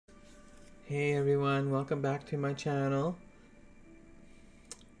Hey everyone, welcome back to my channel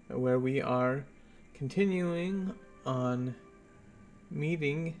where we are continuing on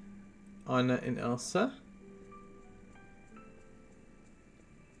meeting Anna and Elsa.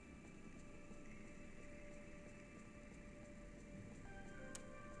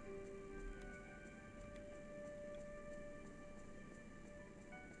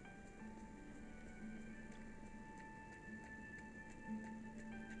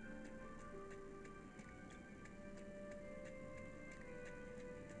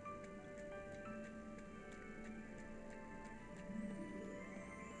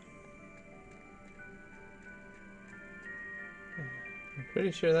 I'm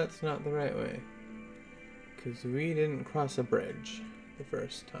pretty sure that's not the right way, because we didn't cross a bridge the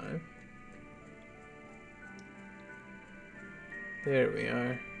first time. There we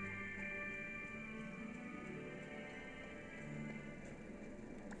are.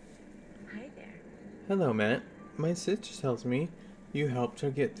 Hi there. Hello, Matt. My sister tells me you helped her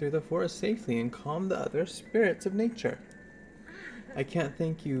get through the forest safely and calm the other spirits of nature. I can't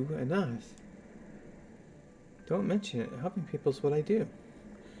thank you enough. Don't mention it. Helping people is what I do.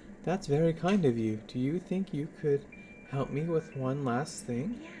 That's very kind of you. Do you think you could help me with one last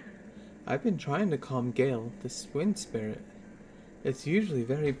thing? Yeah. I've been trying to calm Gale, this wind spirit. It's usually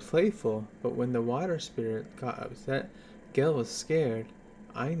very playful, but when the water spirit got upset, Gale was scared.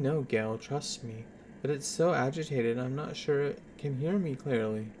 I know Gale trusts me, but it's so agitated I'm not sure it can hear me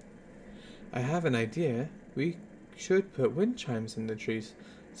clearly. I have an idea. We should put wind chimes in the trees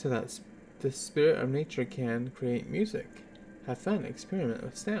so that the spirit of nature can create music. Have fun, experiment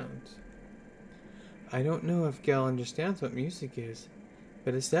with sounds. I don't know if Gale understands what music is,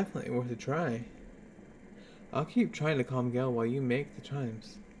 but it's definitely worth a try. I'll keep trying to calm Gale while you make the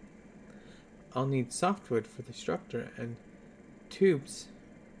chimes. I'll need softwood for the structure and tubes,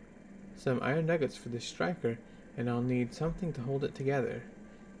 some iron nuggets for the striker, and I'll need something to hold it together.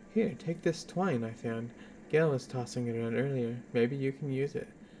 Here, take this twine I found. Gale was tossing it around earlier. Maybe you can use it.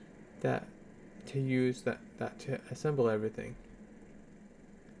 That to assemble everything.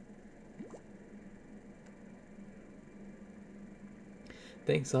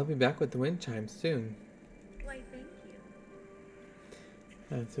 Thanks, I'll be back with the wind chimes soon. Why, thank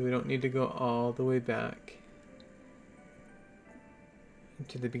you. And so we don't need to go all the way back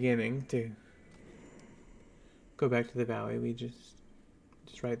to the beginning to go back to the valley. We just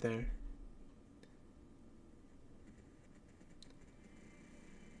right there.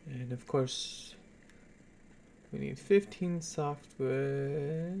 And of course, we need 15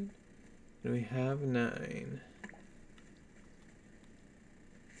 softwood, and we have 9.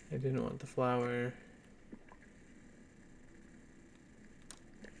 I didn't want the flower.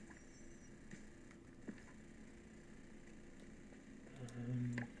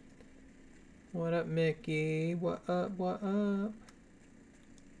 What up, Mickey? What up, what up?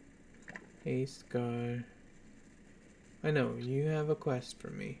 Hey, Scar. I know, you have a quest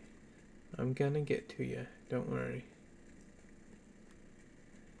for me. I'm gonna get to you, don't worry.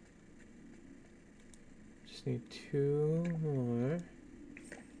 Just need 2 more.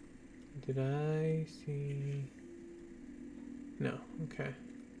 Did I see? No, okay.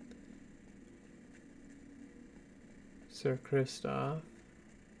 Sir Kristoff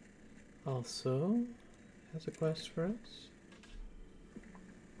also has a quest for us.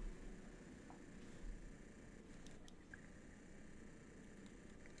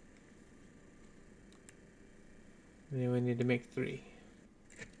 And then we need to make 3.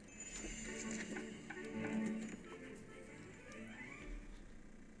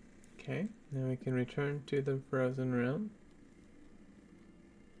 Okay, now we can return to the frozen realm.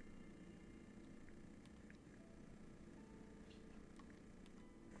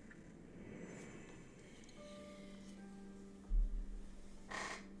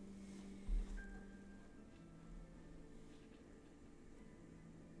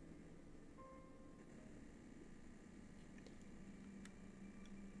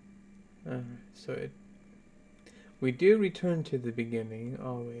 We do return to the beginning,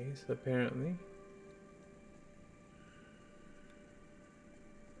 always, apparently.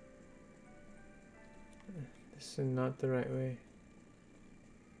 This is not the right way.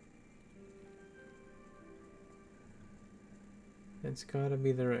 It's gotta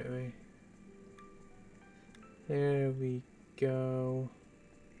be the right way. There we go.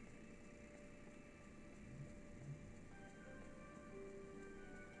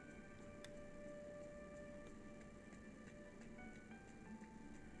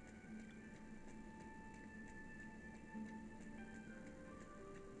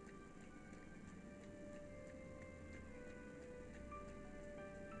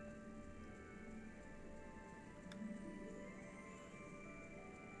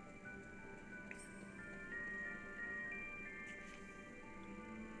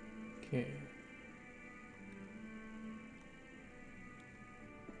 Okay.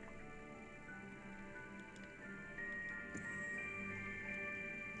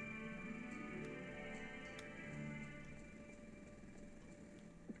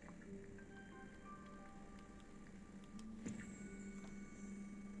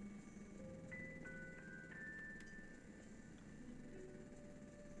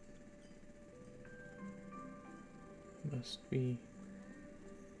 Must be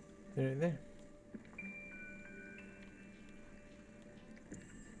there.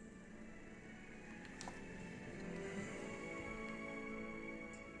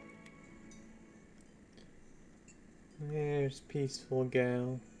 There's peaceful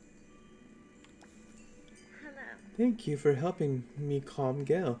Gale. Hello. Thank you for helping me calm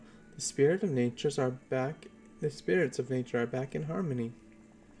Gale. The spirit of natures are back. The spirits of nature are back in harmony,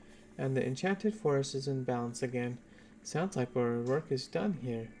 and the enchanted forest is in balance again. Sounds like our work is done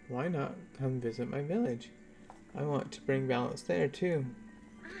here. Why not come visit my village? I want to bring balance there too.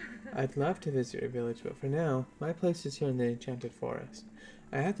 I'd love to visit your village, but for now, my place is here in the enchanted forest.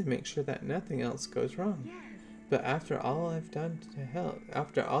 I have to make sure that nothing else goes wrong. Yes. But after all you've done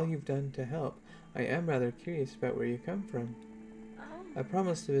to help, I am rather curious about where you come from. Oh. I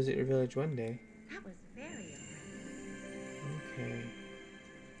promise to visit your village one day. That was very impressive. Okay.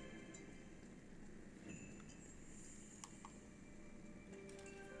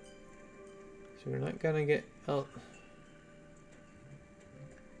 So we're not gonna get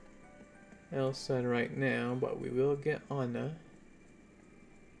Elsa right now, but we will get Anna.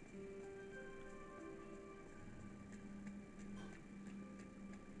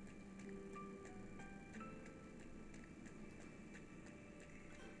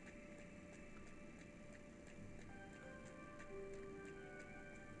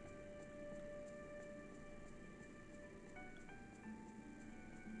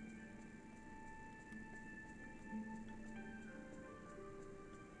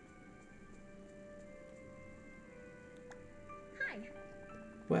 Hi.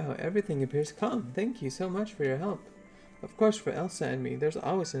 Wow, everything appears calm. Thank you so much for your help. Of course, for Elsa and me, there's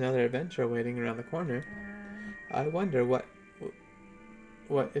always another adventure waiting around the corner. I wonder what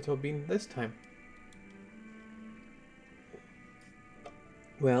it'll be this time.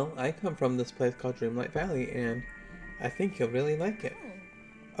 Well, I come from this place called Dreamlight Valley, and I think you'll really like it.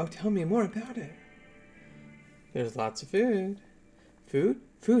 Oh, tell me more about it. There's lots of food.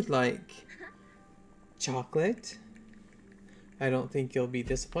 Food like chocolate. I don't think you'll be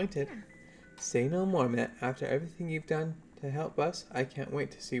disappointed. Yeah. Say no more, Matt. After everything you've done to help us, I can't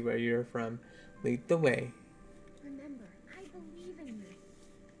wait to see where you're from. Lead the way. Remember, I believe in you.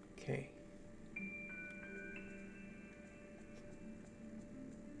 Okay.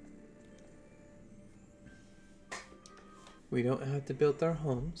 We don't have to build our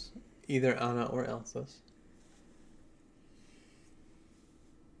homes, either Anna or Elsa's.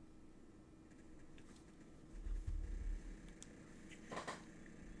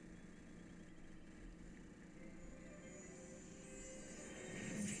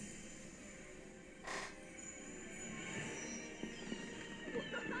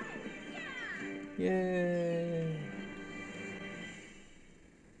 Yay!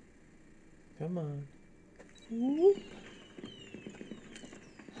 Come on. Whoop.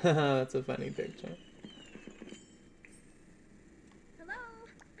 Haha, that's a funny picture. Hello.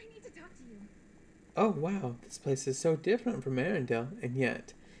 I need to talk to you. Oh wow, this place is so different from Arendelle, and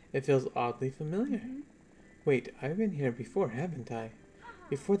yet it feels oddly familiar. Wait, I've been here before, haven't I?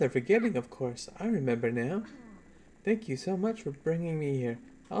 Before the forgetting, of course. I remember now. Thank you so much for bringing me here.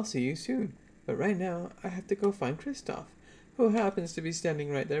 I'll see you soon. But right now, I have to go find Kristoff, who happens to be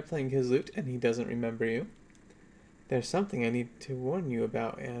standing right there playing his lute, and he doesn't remember you. There's something I need to warn you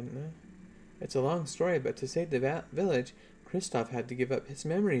about, Anna. It's a long story, but to save the village, Kristoff had to give up his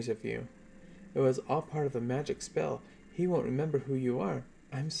memories of you. It was all part of a magic spell. He won't remember who you are.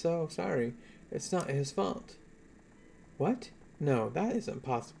 I'm so sorry. It's not his fault. What? No, that isn't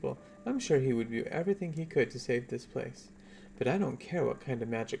possible. I'm sure he would do everything he could to save this place. But I don't care what kind of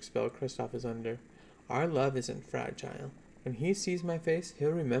magic spell Kristoff is under. Our love isn't fragile. When he sees my face, he'll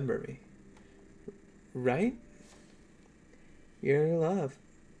remember me. Right? You're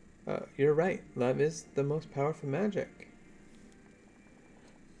right. Love is the most powerful magic.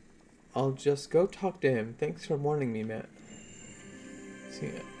 I'll just go talk to him. Thanks for warning me, Matt. See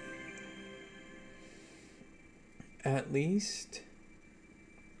ya. At least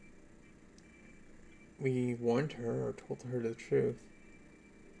we warned her or told her the truth.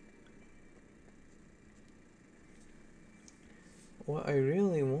 What I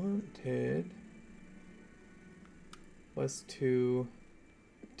really wanted was to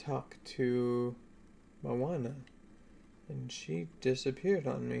talk to Moana, and she disappeared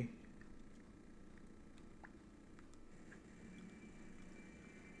on me.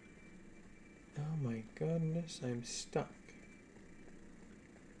 Oh my goodness, I'm stuck.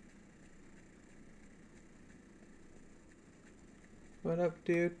 What up,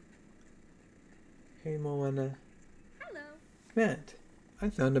 dude? Hey, Moana. Hello. Matt,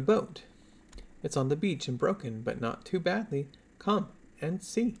 I found a boat. It's on the beach and broken, but not too badly. Come and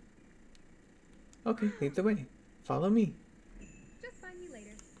see. Okay, lead the way. Follow me. Just find me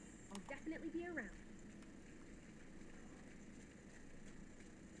later. I'll definitely be around.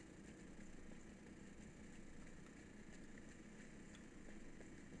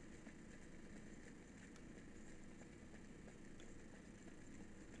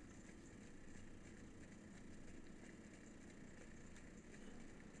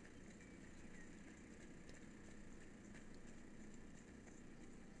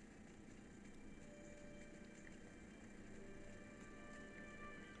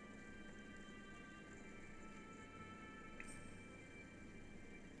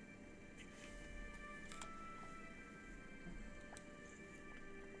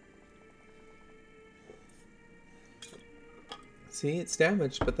 See, it's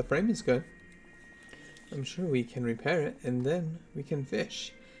damaged, but the frame is good. I'm sure we can repair it, and then we can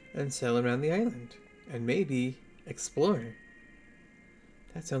fish and sail around the island and maybe explore.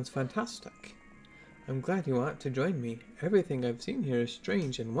 That sounds fantastic. I'm glad you want to join me. Everything I've seen here is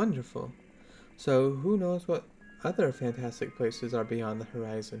strange and wonderful. So who knows what other fantastic places are beyond the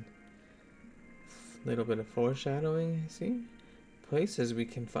horizon? Little bit of foreshadowing, I see. Places we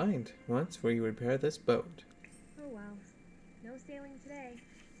can find once we repair this boat. Oh well. No sailing today.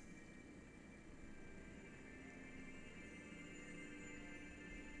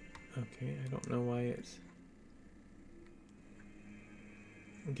 Okay, I don't know why it's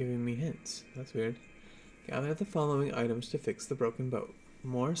giving me hints. That's weird. Gather the following items to fix the broken boat.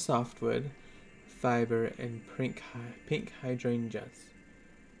 More softwood, fiber, and pink hydrangeas.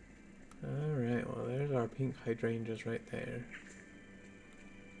 Alright, well there's our pink hydrangeas right there.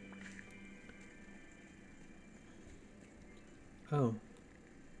 Oh.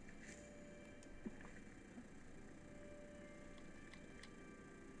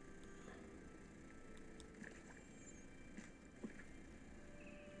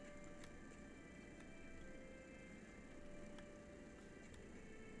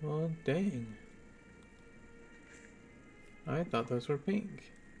 Well, dang. I thought those were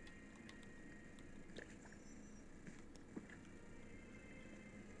pink.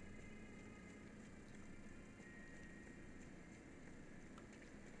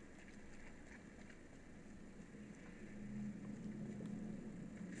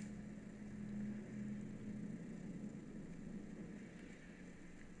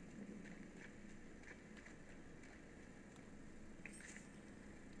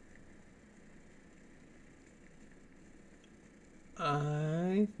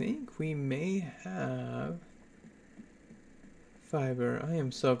 I think we may have fiber. I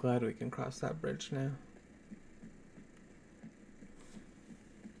am so glad we can cross that bridge now.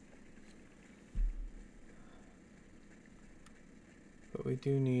 But we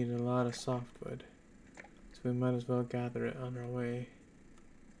do need a lot of softwood, so we might as well gather it on our way.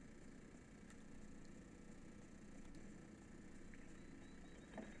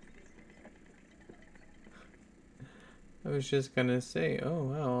 I was just gonna say, oh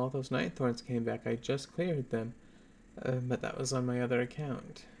wow, all those night thorns came back. I just cleared them. But that was on my other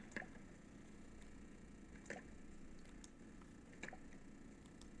account.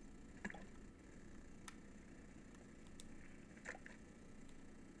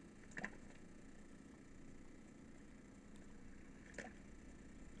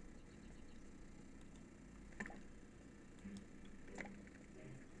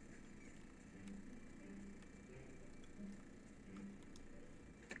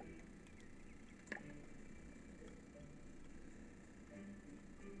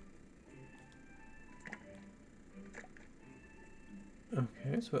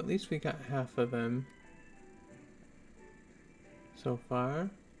 Okay, so at least we got half of them so far.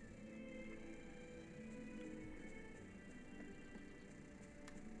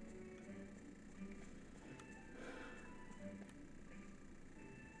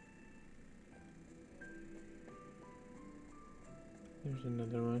 There's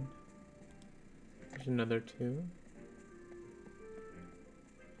another one. There's another 2.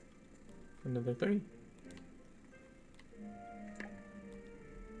 Another 3.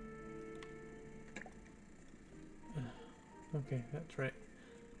 Okay, that's right.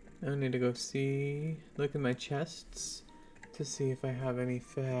 Now I need to go see, look at my chests, to see if I have any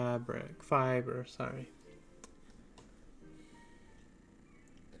fiber, sorry.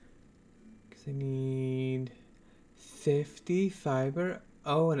 Because I need 50 fiber.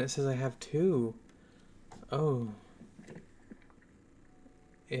 Oh, and it says I have 2. Oh.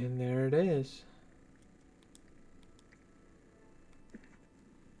 And there it is.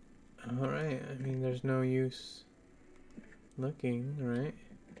 Alright, I mean, there's no use looking, right?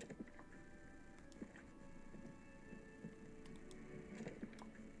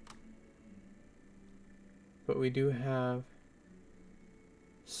 But we do have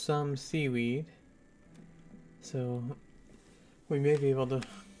some seaweed, so we may be able to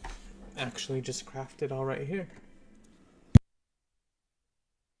actually just craft it all right here.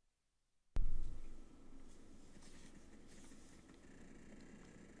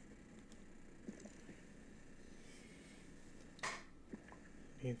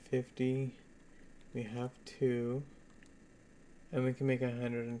 Need 50, we have 2, and we can make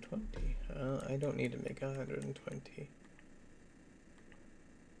 120. I don't need to make 120.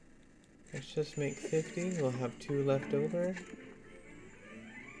 Let's just make 50, we'll have 2 left over.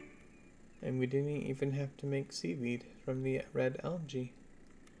 And we didn't even have to make seaweed from the red algae.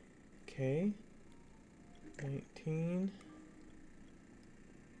 Okay, 19.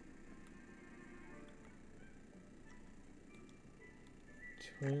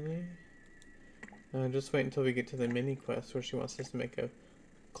 Just wait until we get to the mini quest where she wants us to make a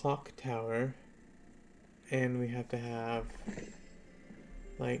clock tower, and we have to have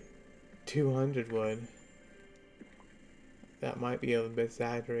like 200 wood. That might be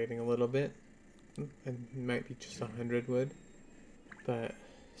exaggerating a little bit. It might be just 100 wood, but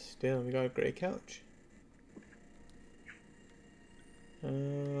still, we got a gray couch.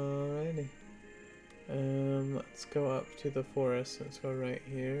 Alrighty. Let's go up to the forest since we're right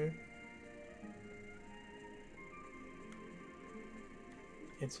here.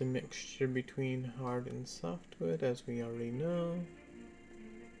 It's a mixture between hard and softwood, as we already know.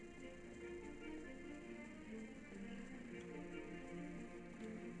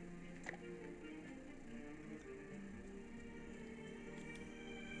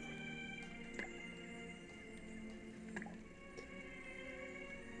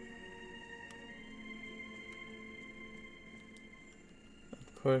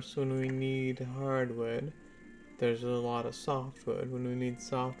 Of course, when we need hardwood, there's a lot of softwood. When we need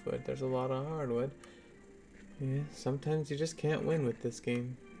softwood, there's a lot of hardwood. Yeah, sometimes you just can't win with this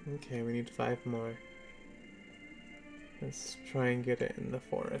game. Okay, we need 5 more. Let's try and get it in the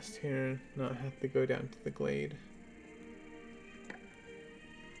forest here, not have to go down to the glade.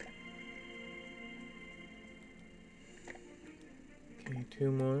 Okay,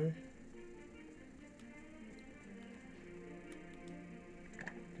 2 more.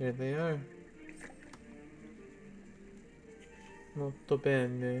 There they are. Molto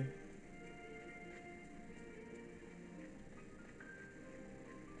bene.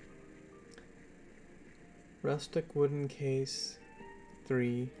 Rustic wooden case,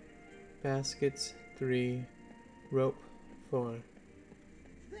 3. Baskets, 3. Rope, 4.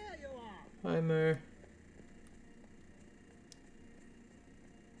 There you are. Hi, Mer.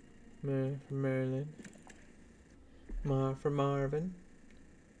 Mer for Merlin. Mar for Marvin.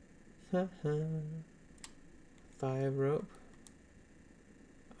 Haha. 5 rope.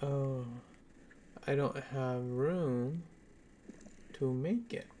 Oh, I don't have room to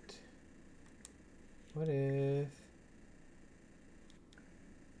make it. What if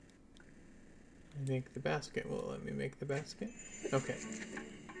I make the basket? Will it let me make the basket? Okay.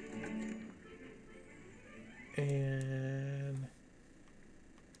 And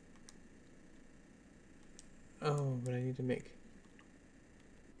oh, but I need to make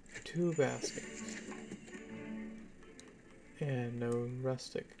 2 baskets. And no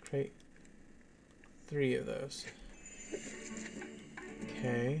rustic crate. 3 of those.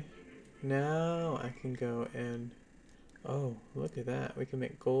 Okay. Now I can go and... oh, look at that. We can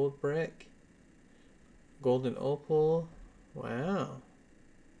make gold brick. Golden opal. Wow.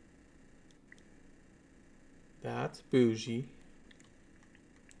 That's bougie.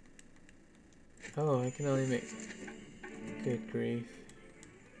 Oh, I can only make... good grief.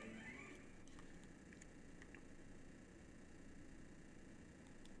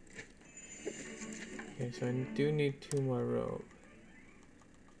 Okay, so I do need 2 more rope.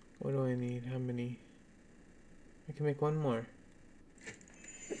 What do I need? How many? I can make 1 more.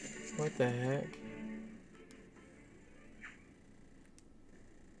 What the heck?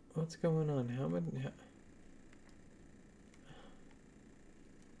 What's going on? How many?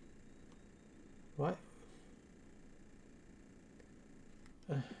 What?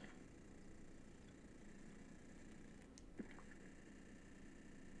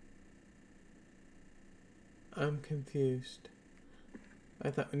 I'm confused.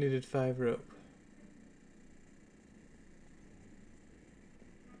 I thought we needed 5 rope.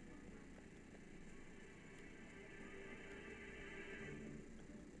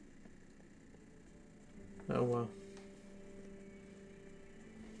 Oh well.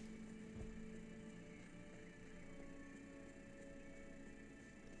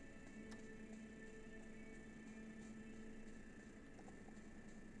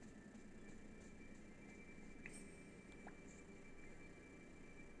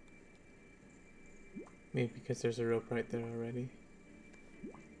 Maybe because there's a rope right there already.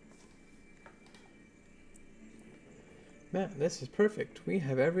 Matt, this is perfect. We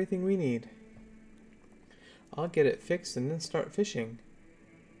have everything we need. I'll get it fixed and then start fishing.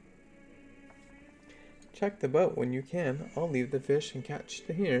 Check the boat when you can. I'll leave the fish and catch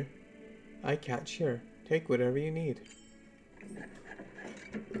here. I catch here. Take whatever you need.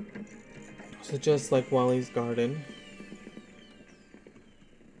 So just like Wally's garden,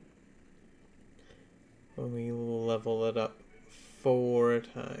 when we level it up 4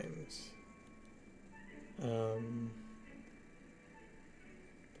 times.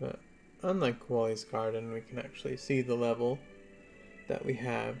 But unlike Wally's garden, we can actually see the level that we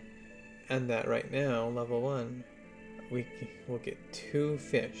have, and that right now, level 1, we'll get 2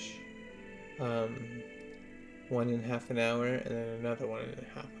 fish. One in half an hour, and then another one in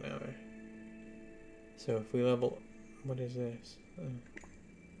half an hour. So if we level... What is this?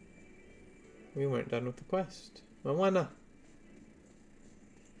 We weren't done with the quest. Moana!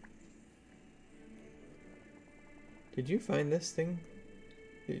 Did you find this thing?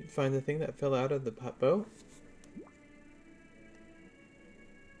 Did you find the thing that fell out of the boat?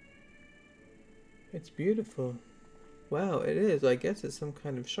 It's beautiful. Wow, it is. I guess it's some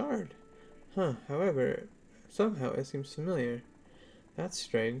kind of shard. Huh, however, somehow it seems familiar. That's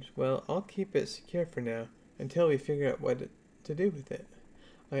strange. Well, I'll keep it secure for now, until we figure out what to do with it.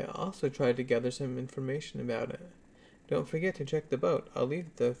 I also tried to gather some information about it. Don't forget to check the boat. I'll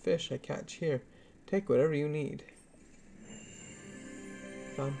leave the fish I catch here. Take whatever you need.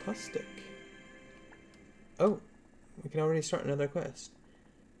 Fantastic. Oh, we can already start another quest.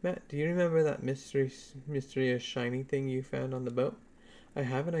 Matt, do you remember that mysterious shiny thing you found on the boat? I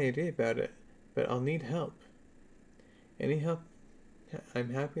have an idea about it, but I'll need help. Any help? I'm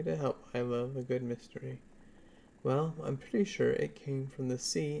happy to help. I love a good mystery. Well, I'm pretty sure it came from the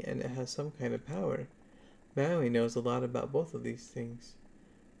sea and it has some kind of power. Maui knows a lot about both of these things.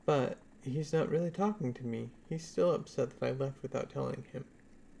 But he's not really talking to me. He's still upset that I left without telling him.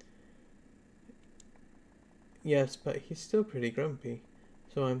 Yes, but he's still pretty grumpy.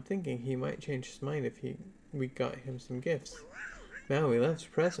 So I'm thinking he might change his mind if we got him some gifts. Maui loves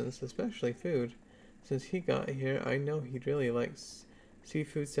presents, especially food. Since he got here, I know he really likes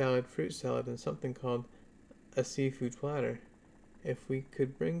seafood salad, fruit salad, and something called a seafood platter. If we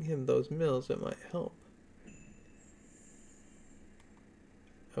could bring him those meals, it might help.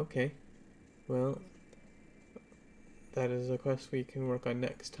 Okay. Well, that is a quest we can work on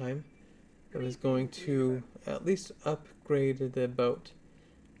next time. I was going to at least upgrade the boat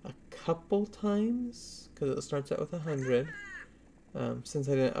a couple times, because it starts out with 100. Since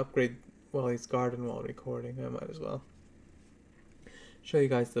I didn't upgrade Wally's garden while recording, I might as well show you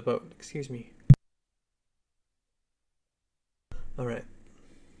guys the boat. Excuse me. Alright.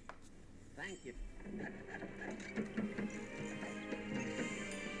 Thank you.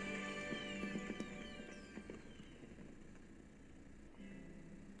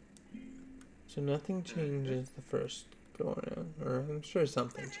 So nothing changes the first go around, or I'm sure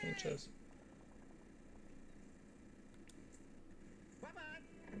something changes.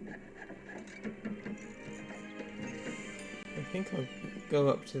 Bye-bye. I think I'll go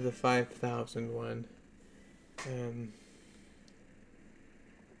up to the 5,000 one.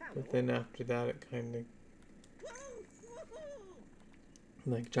 But then after that it kind of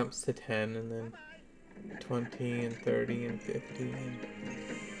like jumps to 10 and then 20 and 30 and 50 and...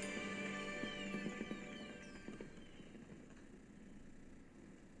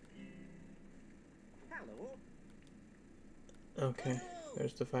 Hello. Okay,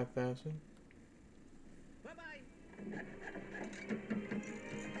 there's the 5,000. Bye-bye.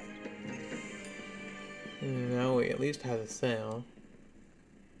 And now we at least have a sail,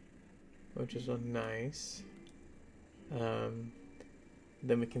 which is nice.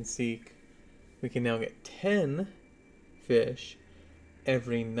 Then we can see, we can now get 10 fish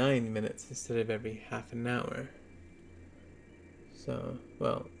every 9 minutes instead of every half an hour. So,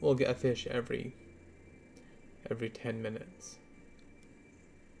 well, we'll get a fish every 10 minutes.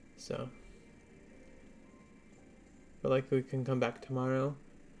 So, but like we can come back tomorrow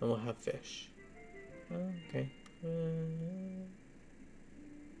and we'll have fish. Okay.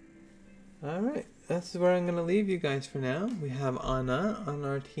 Alright, that's where I'm gonna leave you guys for now. We have Anna on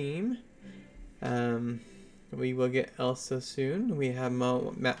our team. We will get Elsa soon. We have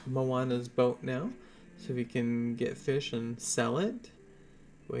Moana's boat now, so we can get fish and sell it.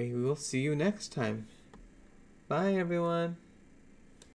 We will see you next time. Bye, everyone.